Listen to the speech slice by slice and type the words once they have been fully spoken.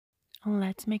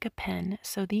Let's make a pen.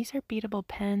 So these are beadable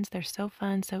pens. They're so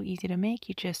fun, so easy to make.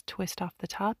 You just twist off the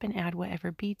top and add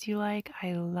whatever beads you like.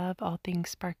 I love all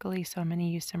things sparkly, so I'm going to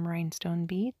use some rhinestone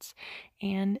beads.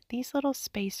 And these little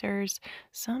spacers,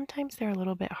 sometimes they're a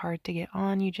little bit hard to get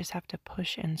on. You just have to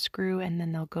push and screw, and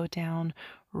then they'll go down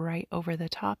right over the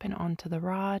top and onto the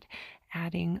rod,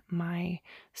 adding my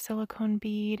silicone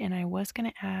bead. And I was going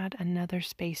to add another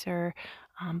spacer,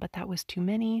 but that was too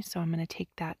many, so I'm going to take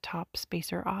that top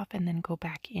spacer off and then go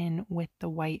back in with the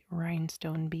white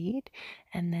rhinestone bead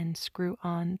and then screw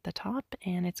on the top,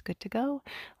 and it's good to go.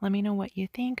 Let me know what you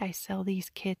think. I sell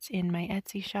these kits in my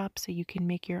Etsy shop, so you can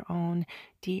make your own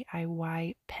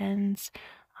DIY pens.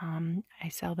 I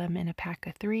sell them in a pack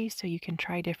of 3, so you can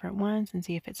try different ones and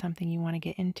see if it's something you want to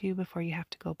get into before you have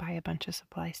to go buy a bunch of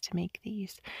supplies to make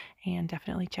these. And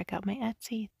definitely check out my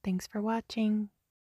Etsy. Thanks for watching.